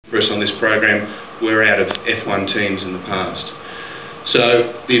program were out of F1 teams in the past.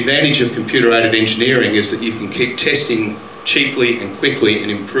 So the advantage of computer-aided engineering is that you can keep testing cheaply and quickly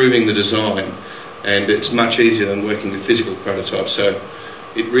and improving the design, and it's much easier than working with physical prototypes. So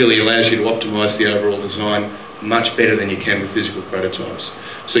it really allows you to optimise the overall design much better than you can with physical prototypes.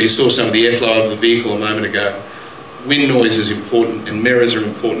 So you saw some of the airflow of the vehicle a moment ago. Wind noise is important, and mirrors are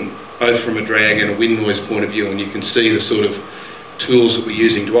important both from a drag and a wind noise point of view, and you can see the sort of tools that we're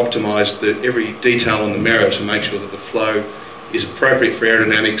using to optimise every detail on the mirror to make sure that the flow is appropriate for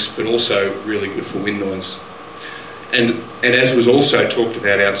aerodynamics but also really good for wind noise. And as was also talked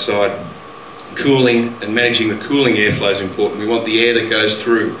about outside, cooling and managing the cooling airflow is important. We want the air that goes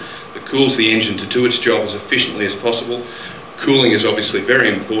through that cools the engine to do its job as efficiently as possible. Cooling is obviously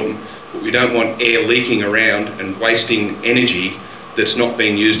very important, but we don't want air leaking around and wasting energy that's not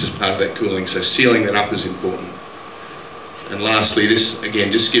being used as part of that cooling, so sealing that up is important. And lastly, this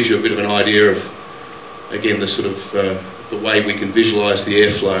again just gives you a bit of an idea of, again, the sort of the way we can visualise the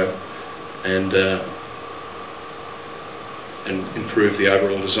airflow and improve the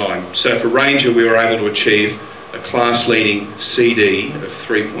overall design. So for Ranger, we were able to achieve a class-leading CD of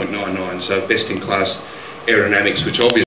 3.99, so best-in-class aerodynamics, which obviously